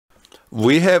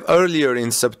We have earlier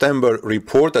in September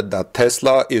reported that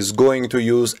Tesla is going to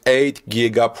use 8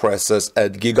 Giga presses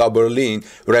at Giga Berlin,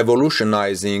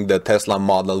 revolutionizing the Tesla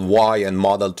Model Y and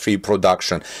Model 3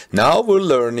 production. Now we're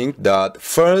learning that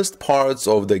first parts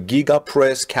of the Giga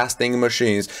Press casting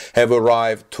machines have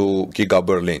arrived to Giga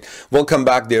Berlin. Welcome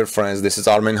back, dear friends. This is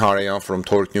Armen Harayan from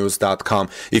TorqueNews.com.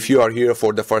 If you are here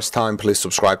for the first time, please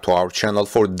subscribe to our channel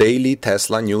for daily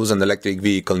Tesla news and electric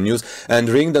vehicle news, and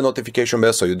ring the notification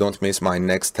bell so you don't miss my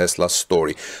next Tesla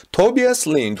story. Tobias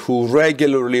Lindh, who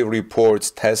regularly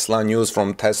reports Tesla news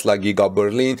from Tesla Giga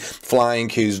Berlin, flying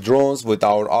his drones with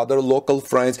our other local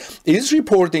friends, is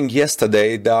reporting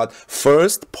yesterday that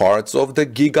first parts of the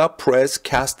Giga Press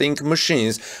casting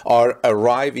machines are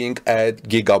arriving at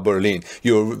Giga Berlin.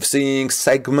 You're seeing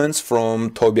segments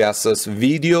from Tobias's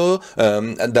video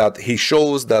that he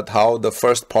shows that how the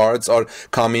first parts are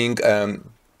coming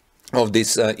of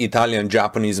these Italian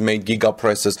Japanese made Giga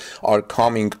presses are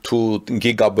coming to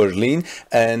Giga Berlin,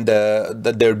 and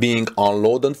that they're being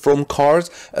unloaded from cars.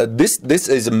 This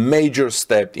is a major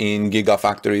step in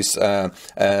Gigafactory's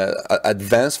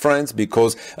advance, friends,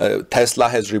 because Tesla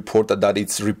has reported that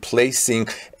it's replacing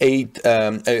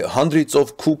hundreds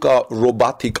of KUKA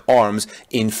robotic arms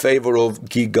in favor of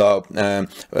Giga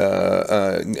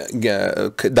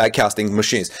die casting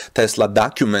machines. Tesla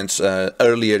documents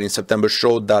earlier in September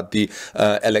showed that the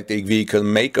electric vehicle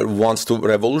maker wants to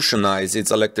revolutionize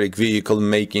its electric vehicle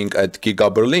making at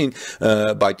Giga Berlin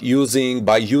by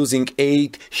using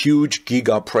 8 huge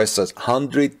Giga presses,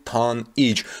 100-ton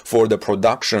each, for the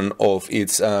production of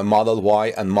its Model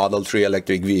Y and Model 3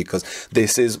 electric vehicles.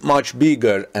 This is much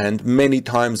bigger and many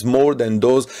times more than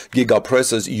those Giga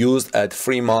presses used at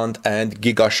Fremont and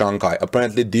Giga Shanghai.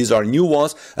 Apparently these are new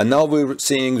ones, and now we're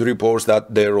seeing reports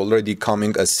that they're already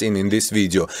coming as seen in this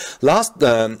video.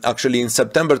 Actually, in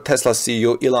September, Tesla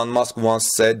CEO Elon Musk once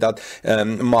said that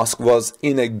Musk was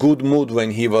in a good mood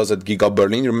when he was at Giga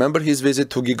Berlin. Remember his visit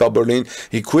to Giga Berlin?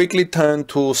 He quickly turned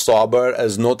to sober,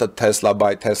 as noted Tesla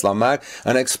by Tesla Mag,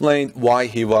 and explained why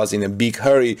he was in a big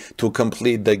hurry to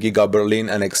complete the Giga Berlin,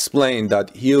 and explained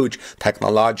that huge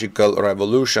technological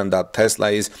revolution that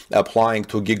Tesla is applying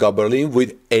to Giga Berlin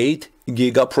with 8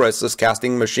 Giga presses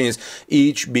casting machines,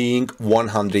 each being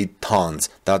 100 tons.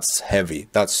 That's heavy,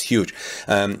 that's huge.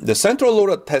 The central load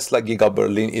at Tesla Giga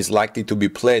Berlin is likely to be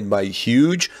played by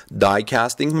huge die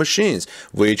casting machines,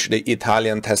 which the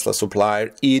Italian Tesla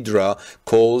supplier IDRA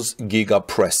calls Giga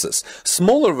presses.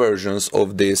 Smaller versions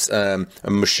of these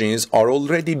machines are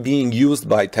already being used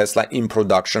by Tesla in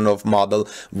production of Model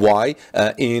Y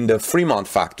in the Fremont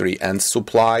factory, and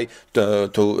supply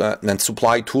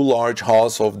two large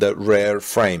halves of the rear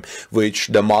frame, which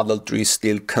the Model 3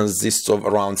 still consists of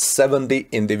around 70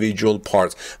 individual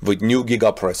parts. With new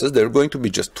Giga presses, there are going to be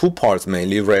just 2 parts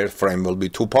mainly. Rear frame will be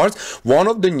 2 parts. One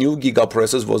of the new Giga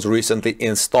presses was recently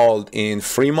installed in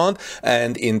Fremont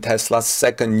and in Tesla's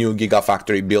second new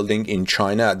Gigafactory building in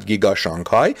China at Giga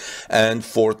Shanghai, and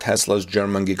for Tesla's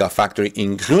German Gigafactory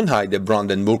in Grünheide,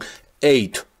 Brandenburg.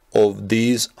 8 of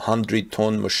these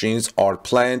 100-ton machines are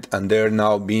planned, and they're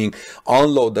now being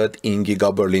unloaded in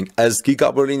Giga Berlin. As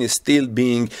Giga Berlin is still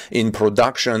being in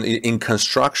production, in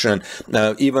construction,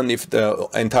 even if the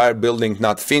entire building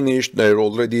not finished, they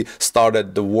already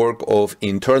started the work of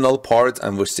internal parts,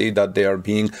 and we see that they are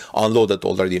being unloaded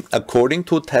already. According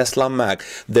to Tesla Mag,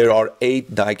 there are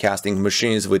 8 die casting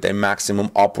machines with a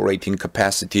maximum operating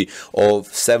capacity of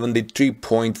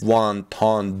 73.1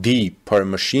 ton D per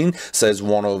machine, says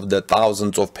one of the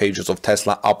thousands of pages of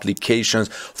Tesla applications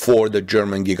for the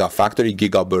German Gigafactory,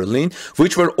 Giga Berlin,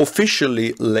 which were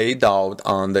officially laid out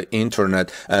on the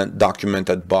internet and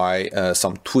documented by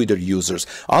some Twitter users.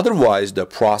 Otherwise, the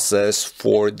process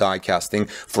for die casting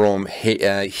from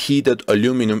heated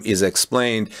aluminum is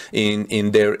explained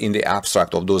in the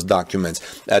abstract of those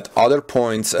documents. At other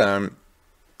points,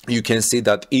 you can see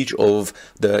that each of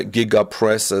the Giga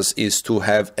presses is to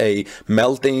have a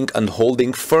melting and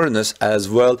holding furnace as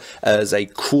well as a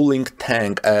cooling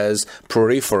tank as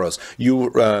peripherals.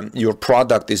 Your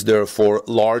product is therefore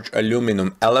large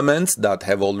aluminum elements that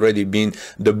have already been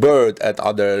deburred at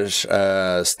other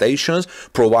stations,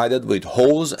 provided with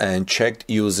hose and checked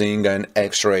using an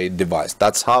X-ray device.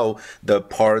 That's how the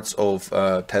parts of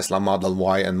Tesla Model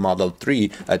Y and Model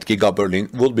 3 at Giga Berlin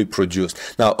will be produced.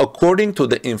 Now, according to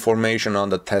the information on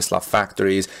the Tesla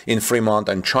factories in Fremont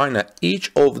and China.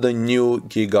 Each of the new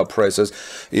Giga presses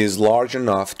is large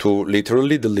enough to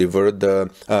literally deliver the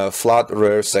flat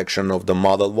rear section of the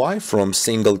Model Y from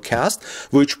single cast,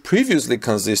 which previously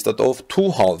consisted of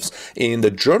two halves. In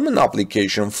the German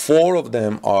application, 4 of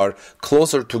them are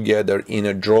closer together in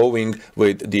a drawing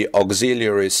with the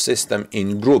auxiliary system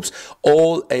in groups.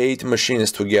 All 8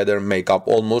 machines together make up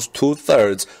almost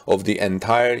 2/3 of the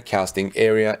entire casting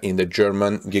area in the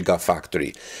German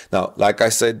Gigafactory. Now, like I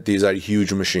said, these are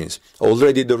huge machines.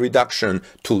 Already the reduction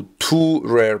to 2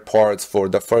 rare parts for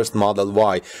the first Model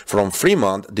Y from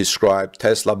Fremont described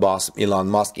Tesla boss Elon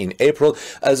Musk in April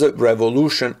as a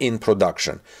revolution in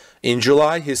production. In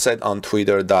July, he said on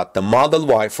Twitter that the Model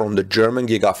Y from the German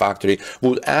Gigafactory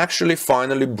would actually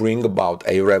finally bring about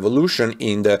a revolution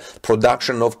in the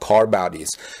production of car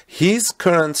bodies. His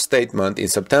current statement in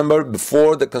September,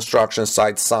 before the construction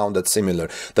site, sounded similar.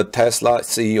 The Tesla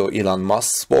CEO Elon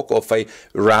Musk spoke of a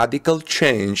radical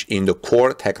change in the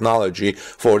core technology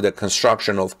for the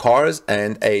construction of cars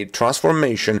and a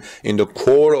transformation in the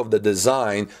core of the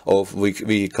design of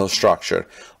vehicle structure.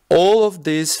 All of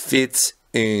this fits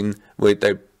in with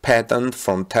a patent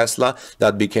from Tesla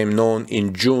that became known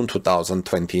in June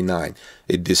 2029.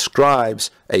 It describes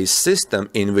a system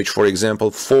in which, for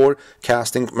example, 4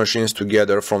 casting machines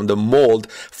together from the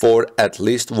mold for at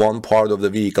least one part of the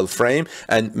vehicle frame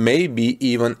and maybe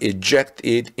even eject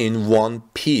it in one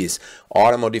piece.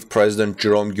 Automotive President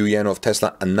Jerome Guillen of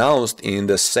Tesla announced in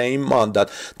the same month that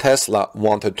Tesla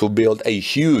wanted to build a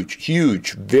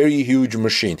huge, very huge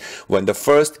machine. When the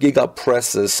first Giga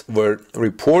presses were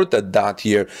reported that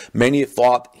year, many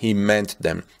thought he meant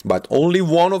them, but only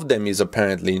one of them is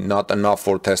apparently not enough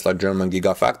for Tesla German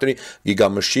Gigafactory Giga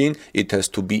machine. It has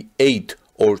to be 8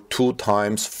 or 2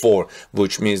 times 4,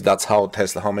 which means that's how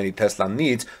many Tesla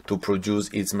needs to produce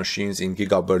its machines in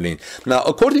Giga Berlin. Now,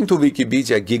 according to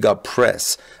Wikipedia, Giga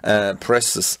Press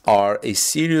presses are a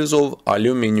series of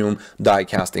aluminum die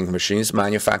casting machines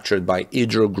manufactured by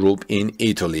IDRA Group in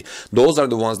Italy. Those are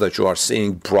the ones that you are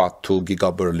seeing brought to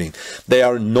Giga Berlin. They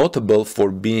are notable for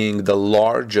being the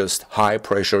largest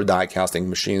high-pressure die casting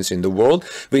machines in the world,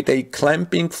 with a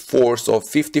clamping force of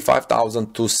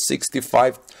 55,000 to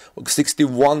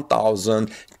 61,000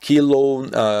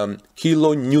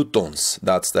 kilonewtons.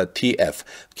 That's the TF.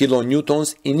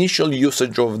 Kilonewtons. Initial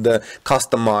usage of the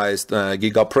customized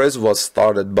Giga Press was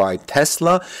started by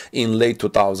Tesla in late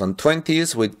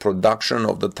 2020s with production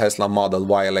of the Tesla Model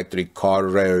Y electric car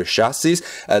rear chassis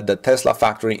at the Tesla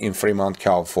factory in Fremont,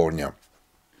 California.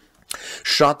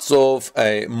 Shots of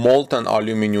a molten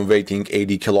aluminum weighing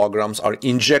 80 kilograms are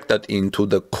injected into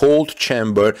the cold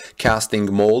chamber casting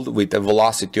mold with a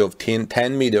velocity of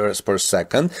 10 meters per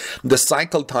second. The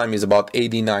cycle time is about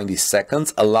 80-90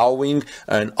 seconds, allowing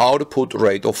an output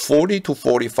rate of 40 to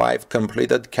 45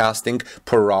 completed casting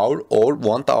per hour, or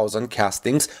 1,000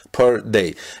 castings per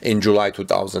day. In July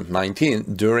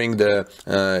 2019, during the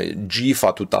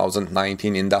GIFA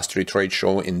 2019 industry trade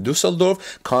show in Düsseldorf,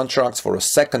 contracts for a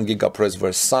second Giga Press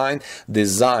were signed,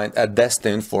 designed and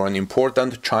destined for an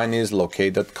important Chinese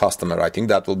located customer. I think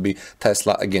that will be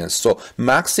Tesla again. So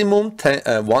maximum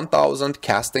 1,000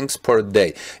 castings per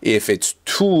day. If it's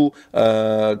 2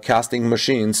 casting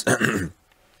machines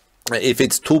if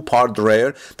it's 2-part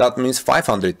rear, that means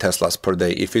 500 Teslas per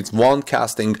day. If it's 1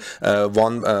 casting,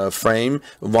 frame,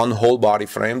 1 whole body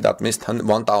frame, that means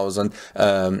 1,000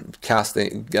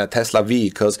 casting Tesla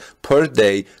vehicles per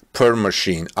day per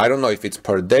machine. I don't know if it's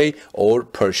per day or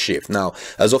per shift. Now,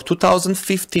 as of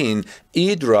 2015,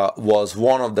 IDRA was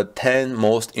one of the 10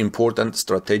 most important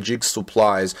strategic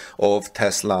suppliers of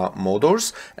Tesla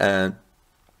motors, and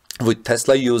with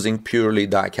Tesla using purely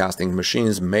die casting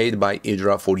machines made by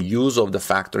IDRA for use of the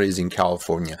factories in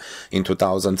California. In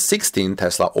 2016,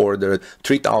 Tesla ordered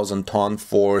 3,000-ton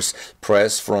force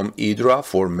press from IDRA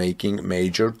for making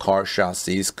major car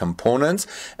chassis components.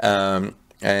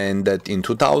 And that in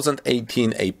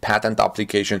 2018, a patent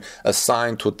application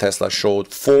assigned to Tesla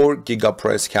showed 4 Giga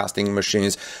Press casting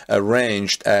machines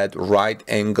arranged at right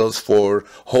angles for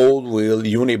whole wheel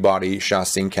unibody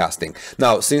chassis casting.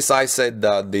 Now, since I said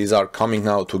that these are coming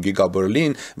out to Giga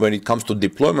Berlin, when it comes to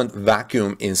deployment,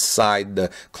 vacuum inside the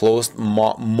closed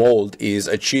mold is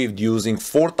achieved using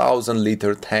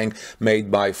 4,000-liter tank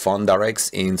made by Fondarex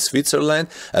in Switzerland.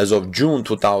 As of June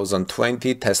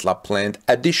 2020, Tesla planned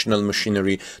additional machinery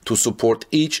factory to support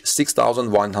each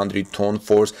 6,100 ton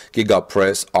force Giga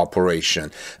Press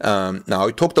operation. Now,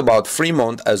 I talked about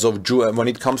Fremont as of June. When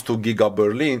it comes to Giga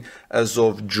Berlin, as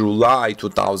of July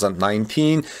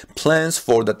 2019, plans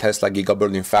for the Tesla Giga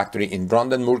Berlin factory in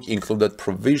Brandenburg included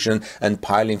provision and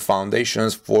piling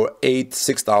foundations for 8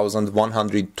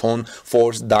 6,100 ton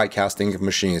force die casting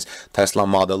machines. Tesla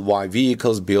Model Y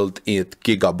vehicles built at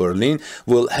Giga Berlin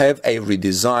will have a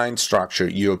redesigned structure.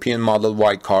 European Model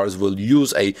Y cars will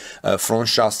use a front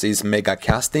chassis mega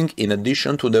casting in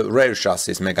addition to the rear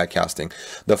chassis mega casting.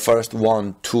 The first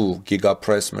 1-2 Giga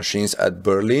Press machines at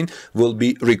Berlin will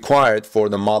be required for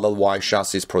the Model Y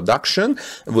chassis production,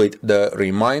 with the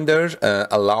remainder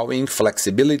allowing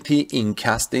flexibility in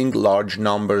casting large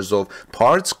numbers of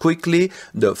parts quickly.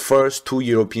 The first 2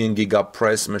 European Giga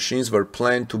Press machines were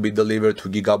planned to be delivered to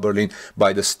Giga Berlin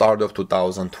by the start of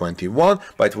 2021,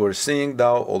 but we're seeing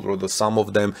now already some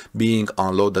of them being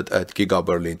unloaded at Giga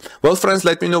Berlin. Well, friends,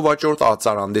 let me know what your thoughts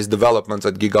are on these developments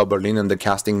at Giga Berlin and the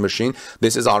casting machine.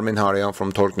 This is Armin Harian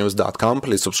from torquenews.com.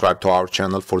 Please subscribe to our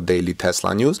channel for daily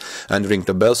Tesla news and ring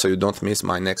the bell so you don't miss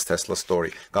my next Tesla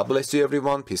story. God bless you,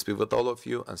 everyone. Peace be with all of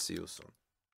you, and see you soon.